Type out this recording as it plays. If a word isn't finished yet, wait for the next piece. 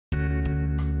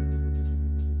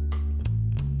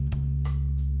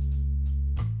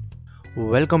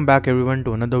Welcome back everyone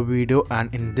to another video,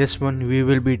 and in this one we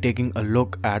will be taking a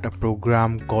look at a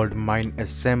program called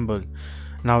MineAssemble.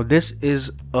 Now this is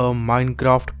a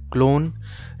Minecraft clone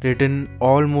written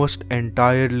almost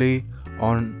entirely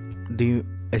on the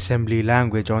assembly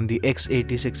language, on the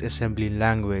x86 assembly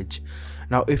language.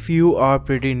 Now if you are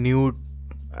pretty new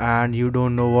and you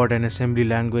don't know what an assembly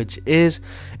language is,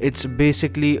 it's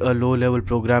basically a low-level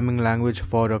programming language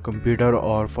for a computer,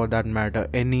 or for that matter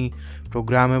any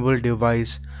programmable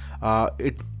device,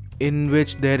 in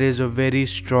which there is a very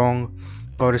strong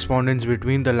correspondence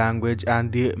between the language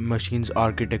and the machine's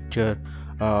architecture,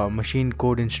 machine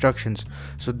code instructions.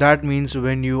 So that means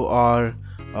when you are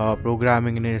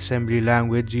programming in an assembly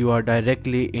language, you are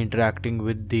directly interacting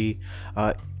with the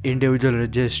individual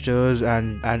registers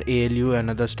and ALU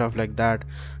and other stuff like that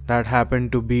happen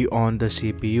to be on the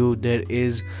CPU. There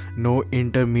is no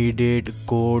intermediate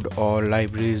code or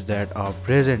libraries that are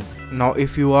present. Now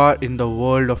if you are in the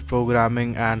world of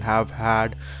programming and have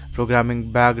had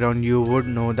programming background, you would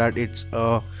know that it's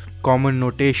a common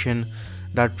notation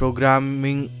that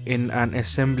programming in an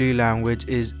assembly language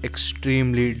is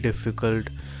extremely difficult.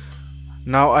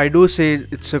 Now I do say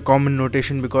it's a common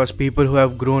notation because people who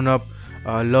have grown up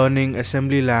learning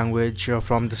assembly language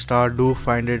from the start do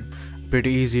find it pretty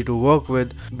easy to work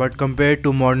with, but compared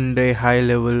to modern day high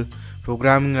level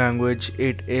programming language,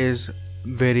 it is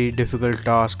very difficult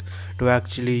task to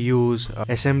actually use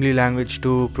assembly language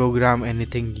to program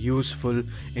anything useful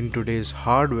in today's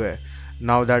hardware,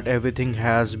 now that everything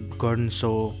has gotten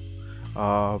so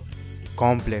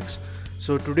complex.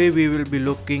 So today we will be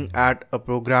looking at a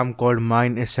program called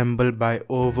MineAssemble by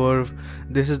Overv.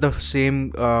 This is the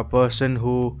same person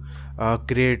who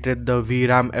created the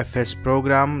VRAM FS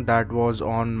program that was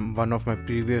on one of my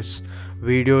previous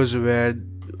videos, where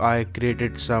I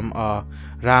created some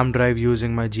RAM drive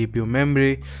using my GPU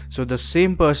memory. So the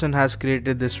same person has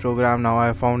created this program. Now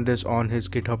I found this on his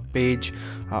GitHub page.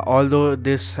 Although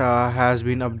this has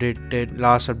been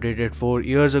last updated 4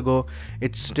 years ago,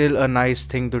 it's still a nice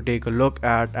thing to take a look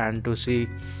at and to see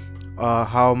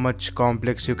how much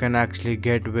complex you can actually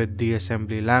get with the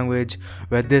assembly language,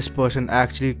 where this person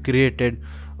actually created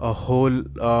a whole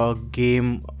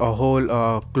game, a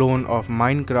whole clone of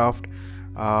Minecraft,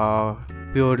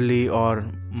 purely or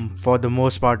for the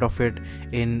most part of it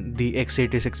in the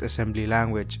x86 assembly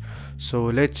language. So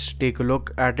let's take a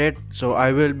look at it. So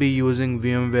I will be using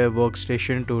VMware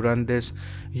Workstation to run this.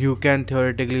 You can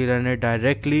theoretically run it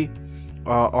directly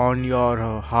on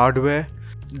your hardware.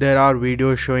 There are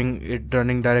videos showing it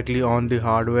running directly on the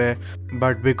hardware,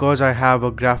 but because I have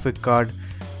a graphic card,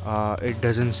 it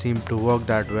doesn't seem to work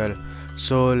that well.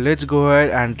 So let's go ahead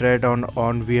and try it on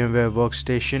VMware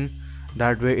Workstation.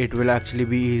 That way it will actually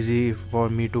be easy for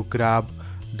me to grab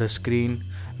the screen.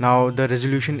 Now the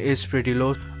resolution is pretty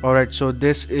low. Alright, so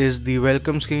this is the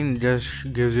welcome screen.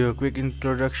 Just gives you a quick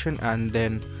introduction and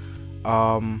then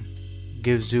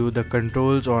gives you the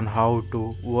controls on how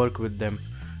to work with them.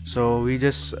 So we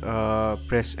just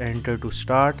press enter to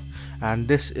start, and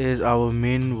this is our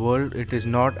main world. It is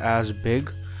not as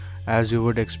big as you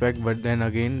would expect, but then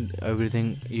again,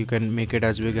 everything you can make it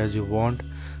as big as you want.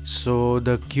 So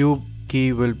the Q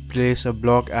key will place a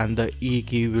block and the E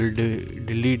key will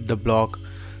delete the block.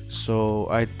 So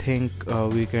I think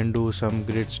we can do some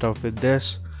great stuff with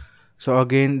this. So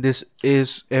again, this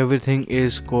is everything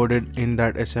is coded in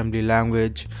that assembly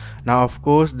language. Now of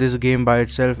course this game by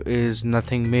itself is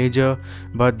nothing major,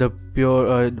 but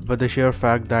the sheer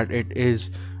fact that it is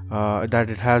that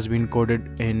it has been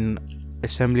coded in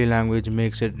assembly language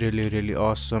makes it really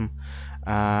awesome,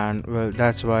 and well,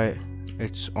 that's why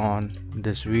it's on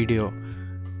this video.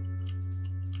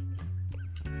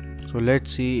 So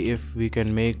let's see if we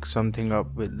can make something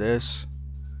up with this.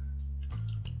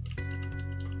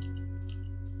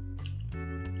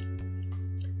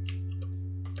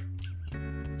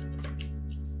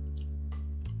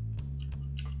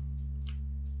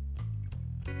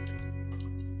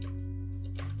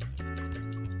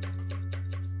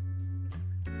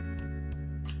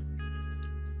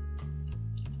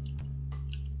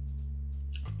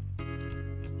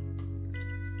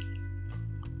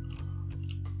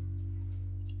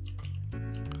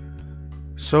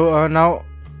 So now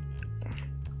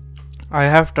I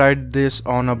have tried this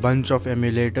on a bunch of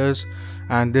emulators,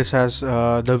 and this has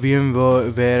the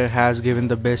VMware has given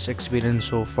the best experience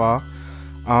so far.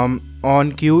 On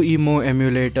QEMO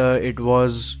emulator it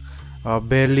was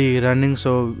barely running,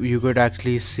 so you could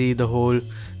actually see the whole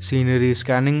scenery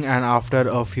scanning, and after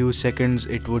a few seconds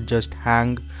it would just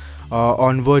hang.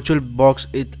 On VirtualBox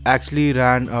it actually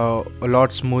ran a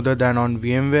lot smoother than on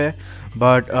VMware,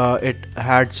 but it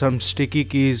had some sticky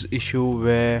keys issue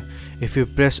where if you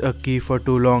press a key for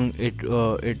too long, it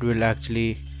will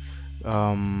actually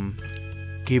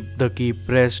keep the key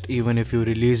pressed even if you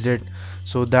released it,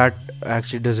 so that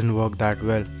actually doesn't work that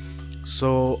well.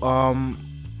 So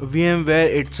VMware,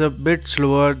 it's a bit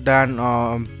slower than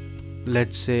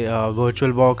let's say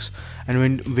VirtualBox,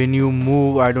 and when you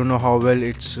move, I don't know how well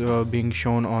it's being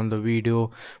shown on the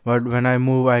video, but when I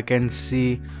move I can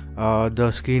see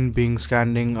the screen being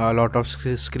scanning. A lot of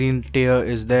screen tear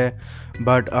is there,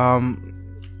 but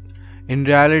in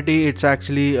reality it's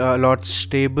actually a lot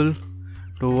stable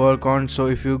to work on. So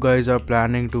if you guys are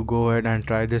planning to go ahead and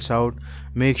try this out,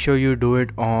 make sure you do it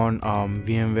on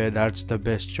VMware. That's the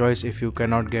best choice if you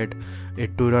cannot get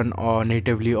it to run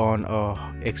natively on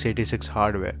x86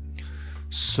 hardware.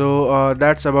 So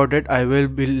that's about it. I will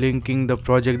be linking the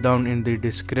project down in the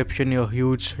description. A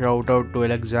huge shout out to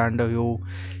Alexander who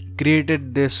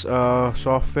created this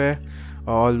software,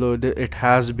 although it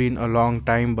has been a long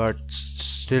time, but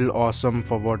still awesome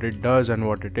for what it does and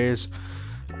what it is.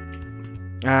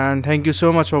 And thank you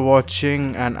so much for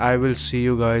watching, and I will see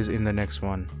you guys in the next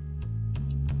one.